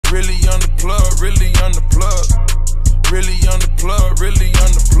Really on the plug, really on the plug. Really on the plug, really on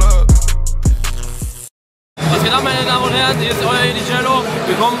the plug. Was geht ab, meine Damen und Herren? Hier ist euer Hallo.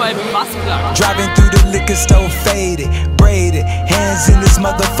 Willkommen bei Buzzplug. Driving through the liquor store faded, braided, hands in this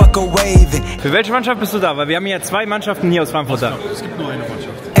motherfucker waving. Für welche Mannschaft bist du da? Weil wir haben hier zwei Mannschaften hier aus Frankfurt da. Es gibt nur eine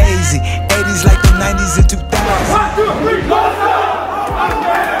Mannschaft. Easy, 80s like the 90s and 2000s.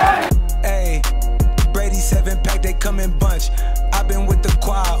 Hey, Brady 7-pack, they come in bunch. I've been with the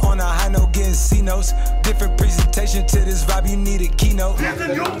choir on a high note getting C-notes. Different presentation to this vibe, you need a keynote. Wir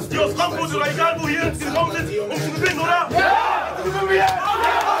sind Jungs, die aus Frankfurt oder egal wo hier gekommen sind, um zu gewinnen, oder? Ja!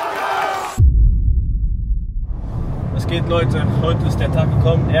 Was geht, Leute? Heute ist der Tag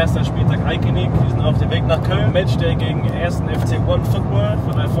gekommen, erster Spieltag Iconic. Wir sind auf dem Weg nach Köln. Matchday gegen 1. FC One Football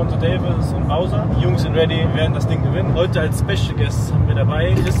von Alfonso Davis und Bowser. Die Jungs sind ready, wir werden das Ding gewinnen. Heute als Special Guest haben wir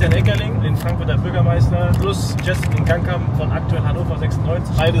dabei Christian Eckerling, den Frankfurter Bürgermeister, plus Justin Gangkamp von aktuell Hannover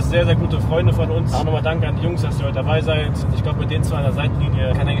 96. Beides sehr, sehr gute Freunde von uns. Auch nochmal danke an die Jungs, dass ihr heute dabei seid. Ich glaube, mit den zwei an der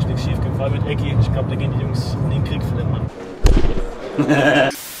Seitenlinie kann eigentlich nichts schief gehen. Vor allem mit Ecki. Ich glaube, da gehen die Jungs in den Krieg für den Mann.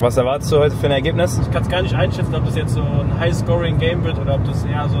 Was erwartest du heute für ein Ergebnis? Ich kann es gar nicht einschätzen, ob das jetzt so ein High-Scoring-Game wird oder ob das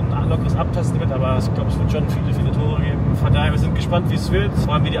eher so ein lockeres Abtasten wird, aber ich glaube, es wird schon viele, viele Tore geben. Von daher, wir sind gespannt, wie es wird,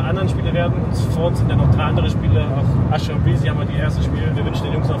 vor allem wie die anderen Spiele werden. Und vor uns sind ja noch 3 andere Spiele, auch Asche und Breezy haben wir die erste Spiel. Wir wünschen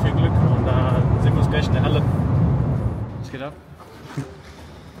den Jungs noch viel Glück und da sehen wir uns gleich in der Halle. Was geht ab? Sind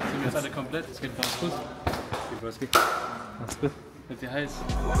wir jetzt alle komplett? Es geht was gut. Was geht? Was gut? Wird dir heiß?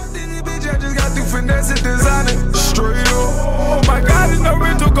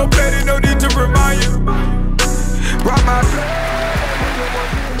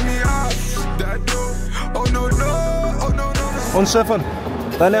 Und Stefan,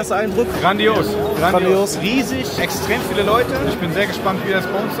 dein erster Eindruck? Grandios. Grandios. Riesig, extrem viele Leute. Ich bin sehr gespannt, wie das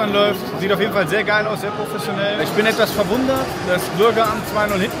bei uns dann läuft. Sieht auf jeden Fall sehr geil aus, sehr professionell. Ich bin etwas verwundert, dass Bürgeramt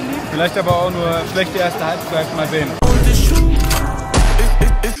 2-0 hinten liegt. Vielleicht aber auch nur schlechte erste Halbzeit. Mal sehen.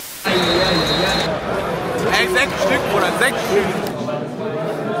 Ey, 6 Stück, Bruder, 6 Stück.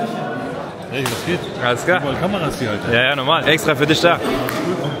 Hey, was geht? Alles klar. Überall Kameras hier, Alter. Ja, normal. Extra für dich da.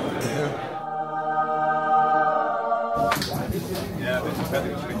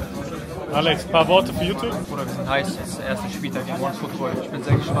 Alex, ein paar Worte für YouTube. Bruder, wir sind heiß. Das ist der erste Spieltag gegen One Football. Ich bin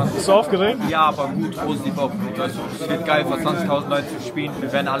sehr gespannt. Bist du aufgeregt? Ja, aber gut, positiv aufgeregt. Also, es wird geil, vor 20.000 Leuten zu spielen.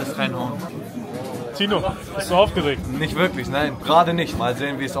 Wir werden alles reinhauen. Tino, bist du aufgeregt? Nicht wirklich, nein, gerade nicht. Mal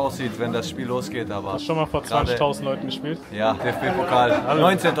sehen, wie es aussieht, wenn das Spiel losgeht. Aber Hast du schon mal vor 20.000 Leuten gespielt? Ja, DFB-Pokal.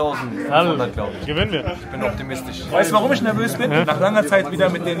 19.000, glaube ich. Gewinnen wir. Ich bin optimistisch. Weißt du, warum ich nervös bin? Nach langer Zeit wieder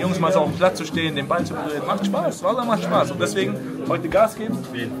mit den Jungs mal so auf dem Platz zu stehen, den Ball zu berühren. Macht Spaß, Wallah, macht Spaß. Und deswegen heute Gas geben.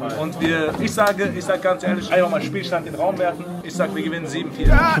 Und ich sage ganz ehrlich, einfach mal Spielstand in den Raum werfen. Ich sage, wir gewinnen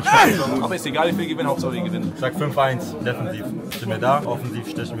 7-4. Aber ist egal, wie viel gewinnen, Hauptsache wir gewinnen. Ich sag 5-1, defensiv. Sind wir da, offensiv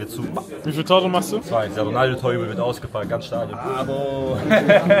stechen wir zu. Wie viele Tore machst du? 2. Der Ronaldo-Torjubel wird ausgepackt, ganz Stadion. Bravo.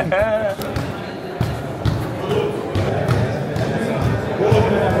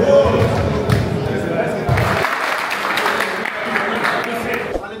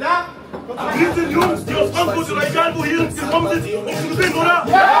 Wir sind Jungs, die aus Frankfurt oder egal wo hier gekommen sind, um zu gewinnen, oder?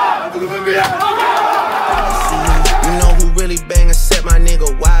 Ja! Also gewinnen wir!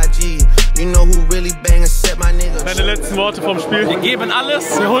 Deine letzten Worte vom Spiel. Wir geben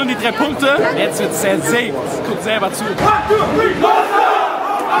alles, wir holen die 3 Punkte. Jetzt wird es sehr safe. Guckt selber zu.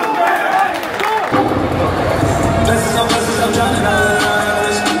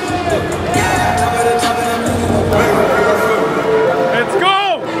 Let's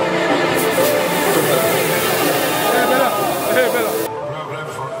go!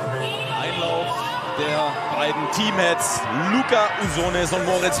 Einlauf der beiden Teamheads, Luca Usones und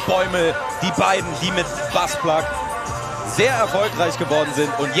Moritz Bäumel, die beiden, die mit Buzzplug sehr erfolgreich geworden sind.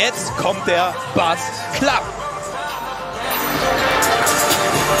 Und jetzt kommt der Buzzclub.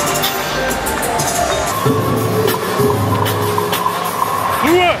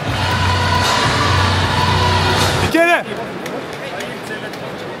 Ruhe! Gerne!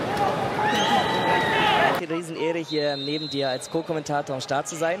 Riesenehre, hier neben dir als Co-Kommentator am Start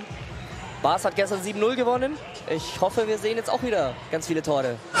zu sein. Bas hat gestern 7-0 gewonnen. Ich hoffe, wir sehen jetzt auch wieder ganz viele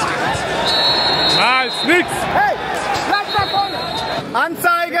Tore. Als nix! Hey, bleib da vorne!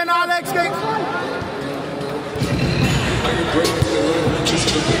 Anzeigen, Alex!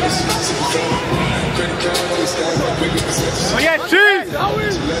 Und jetzt tschüss!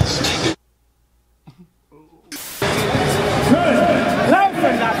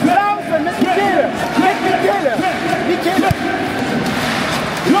 Laufen, laufen, mit Kehle! Mit Kehle! Mit Kehle!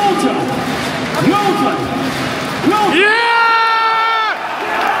 Lothar! Lothar! Lothar! Yeah!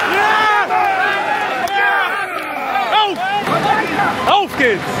 Yeah! Auf! Auf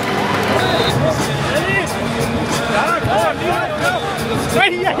geht's!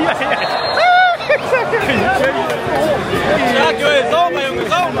 Ja, Joel, sauber, Junge,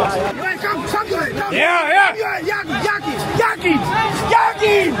 sauber! Ja! Jag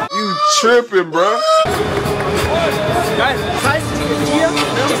ihn! You tripping, bro. Geil. Das heißt,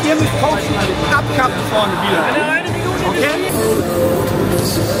 ihr müsst coachen, abkappen vorne wieder. Okay?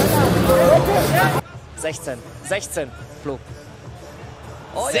 16, Flug.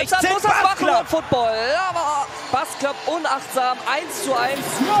 Oh, 16 jetzt muss das machen, Buzzplug. Football. Aber Buzzplug unachtsam, 1:1. 2, 1.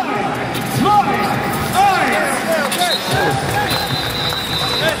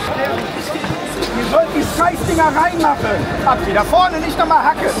 Ihr sollt die Scheißdinger reinmachen. Habt ihr da vorne nicht nochmal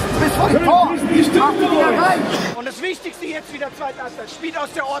Hacke. Bis vor dem Tor. Macht die Dinger rein. Und das Wichtigste jetzt wieder zweite Halbzeit. Spielt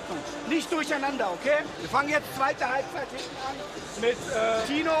aus der Ordnung. Nicht durcheinander, okay? Wir fangen jetzt zweite Halbzeit hinten an mit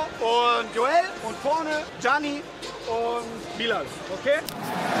Tino und Joel. Und vorne Gianni und Bilal, okay?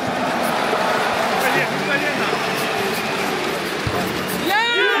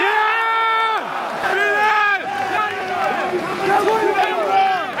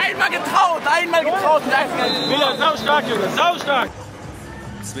 Einmal getraut. Wieder saustark, Junge, saustark.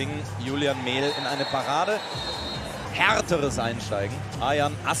 Zwingen Julian Mehl in eine Parade. Härteres Einsteigen.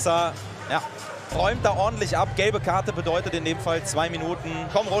 Ayan Assa, ja, räumt da ordentlich ab. Gelbe Karte bedeutet in dem Fall 2 Minuten.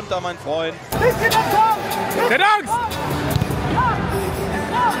 Komm runter, mein Freund. Der Angst!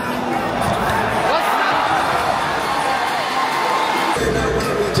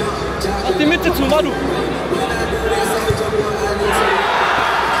 Auf die Mitte zu, Manu.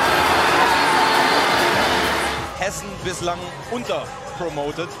 Hessen bislang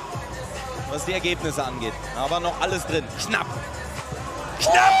unterpromoted, was die Ergebnisse angeht. Aber noch alles drin. Knapp.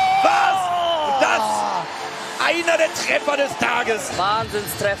 Knapp was? Und das einer der Treffer des Tages.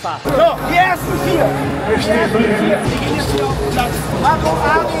 Wahnsinnstreffer. So, die ersten 4. Die gehen jetzt wieder auf den Platz. Marco,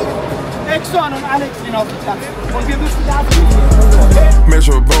 Ari, Exxon und Alex gehen auf den Platz. Und wir müssen da abschließen.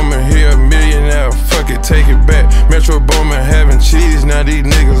 Metro Bowman here, millionaire, fuck it, take it back. Metro Bowman having cheese, now these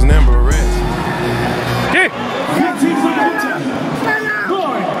niggas number rats. Geh! 14 Minuten.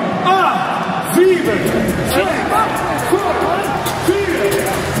 9, 8, 7, 6, 5, 4,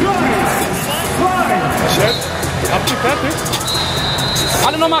 3, 2. Chef, habt ihr fertig?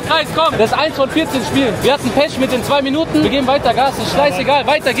 Alle nochmal Kreis, komm! Das ist 1 von 14 Spielen. Wir hatten Pech mit den 2 Minuten. Wir geben weiter Gas, ist scheißegal.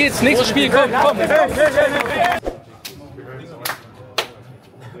 Weiter geht's, nächstes Spiel, komm!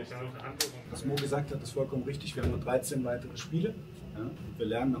 Was Mo gesagt hat, ist vollkommen richtig. Wir haben noch 13 weitere Spiele. Ja, wir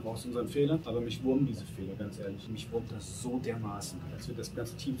lernen auch aus unseren Fehlern, aber mich wurmen diese Fehler, ganz ehrlich. Mich wurmt das so dermaßen. Als wir das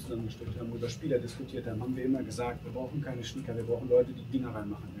ganze Team zusammengestellt haben, über Spieler diskutiert haben, haben wir immer gesagt, wir brauchen keine Schnicker, wir brauchen Leute, die Dinger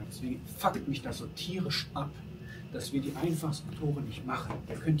reinmachen. Ja, deswegen fuckt mich das so tierisch ab, dass wir die einfachsten Tore nicht machen.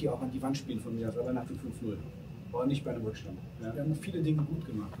 Ihr könnt die auch an die Wand spielen von mir aus, aber nach dem 5-0. Aber nicht bei einem Rückstand. Ja, wir haben viele Dinge gut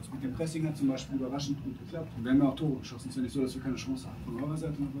gemacht. Das mit dem Pressing hat zum Beispiel überraschend gut geklappt. Und wir haben ja auch Tore geschossen. Es ist ja nicht so, dass wir keine Chance haben. Von eurer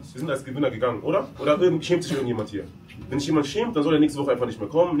Seite noch was? Wir sind als Gewinner gegangen, oder? Oder schämt sich irgendjemand hier? Wenn sich jemand schämt, dann soll er nächste Woche einfach nicht mehr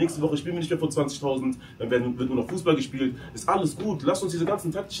kommen. Nächste Woche spielen wir nicht mehr vor 20.000, dann wird nur noch Fußball gespielt. Ist alles gut. Lasst uns diese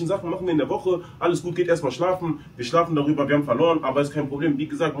ganzen taktischen Sachen machen in der Woche. Alles gut, geht erstmal schlafen. Wir schlafen darüber, wir haben verloren, aber ist kein Problem. Wie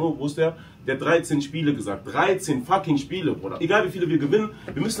gesagt, Mo, wo ist der? Der hat 13 Spiele gesagt. 13 fucking Spiele, Bruder. Egal wie viele wir gewinnen,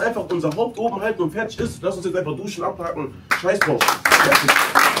 wir müssen einfach unser Haupt oben halten und fertig ist. Lass uns jetzt einfach duschen, abhaken. Scheiß drauf.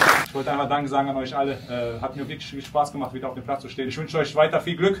 Ich wollte einmal Danke sagen an euch alle. Hat mir wirklich viel Spaß gemacht, wieder auf dem Platz zu stehen. Ich wünsche euch weiter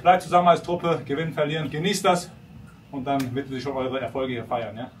viel Glück. Bleibt zusammen als Truppe, gewinnen, verlieren. Genießt das und dann wird sich schon eure Erfolge hier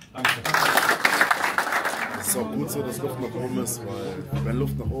feiern. Ja? Danke. Es ist auch gut so, dass Luft nach oben ist, weil wenn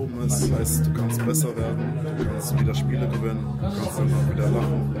Luft nach oben ist, heißt du kannst besser werden, du kannst wieder Spiele gewinnen, du kannst dann auch wieder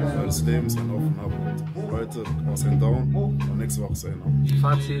lachen, weil das Leben ist ein Auf und Ab. Und heute war es ein Down und nächste Woche ist ein Up.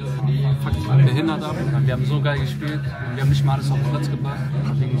 Fazit, die fuckt mal behindert ab. Wir haben so geil gespielt, wir haben nicht mal alles auf den Platz gebracht,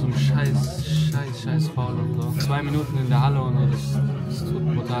 wegen so einem scheiß Foul und so. 2 Minuten in der Halle und so, das tut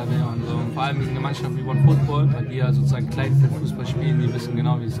brutal weh und so. Und vor allem in der Mannschaft wie One Football, weil die ja sozusagen Kleinfeldfußball spielen, die wissen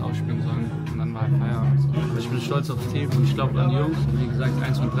genau, wie sie es ausspielen sollen. Und dann war halt Feierabend. Aber ich bin stolz auf das Team und ich glaube an die Jungs. Wie gesagt,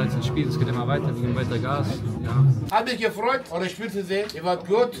 1 von 13 Spielen, es geht immer weiter, wir geben weiter Gas. Ja. Hat mich gefreut, eure Spiel zu sehen. Ihr wart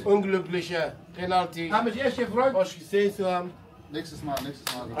gut, unglückliche Penalty. Hat mich echt gefreut, euch gesehen zu haben. Nächstes Mal.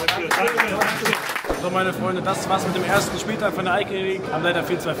 So, meine Freunde, das war's mit dem ersten Spieltag von der Ike League. Haben leider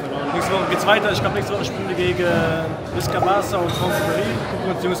 4-2 verloren. Nächste Woche geht's weiter. Ich glaube, nächste Woche spielen wir gegen Barca und Frankfurt.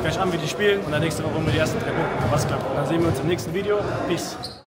 Gucken uns die Jungs gleich an, wie die spielen. Und dann nächste Woche haben wir die ersten 3 Punkte. Was klappt. Dann sehen wir uns im nächsten Video. Peace.